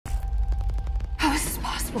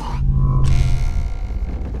impossible.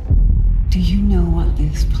 Do you know what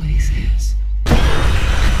this place is?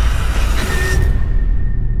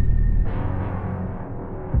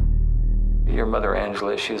 Your mother,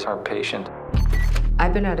 Angela, she's our patient.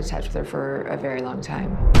 I've been out of touch with her for a very long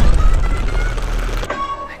time.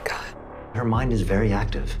 Oh my God. Her mind is very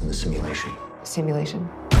active in the simulation. Simulation?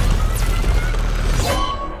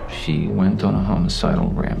 She went on a homicidal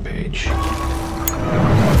rampage.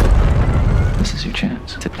 This is your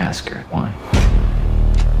chance to ask her why.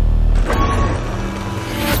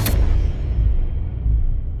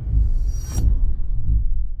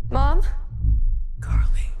 Mom?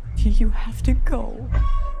 Carly, you have to go.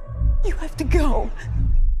 You have to go.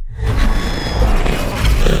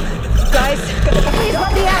 Guys, please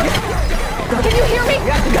let me out! Can you hear me?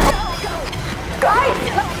 You have to go. Guys!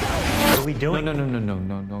 What are we doing?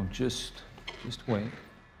 No. Just wait.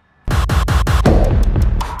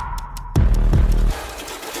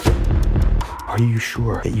 Are you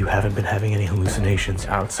sure that you haven't been having any hallucinations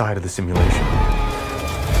outside of the simulation?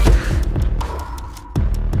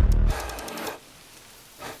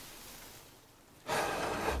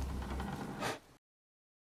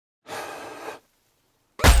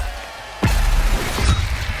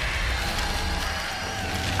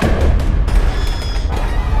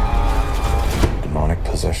 Demonic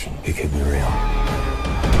possession. It could be real.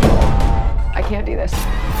 I can't do this.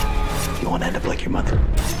 You want to end up like your mother.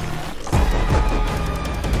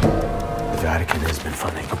 The Vatican has been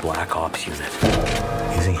funding a black ops unit,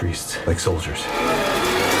 using priests like soldiers.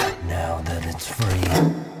 Now that it's free,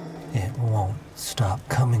 it won't stop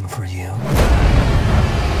coming for you.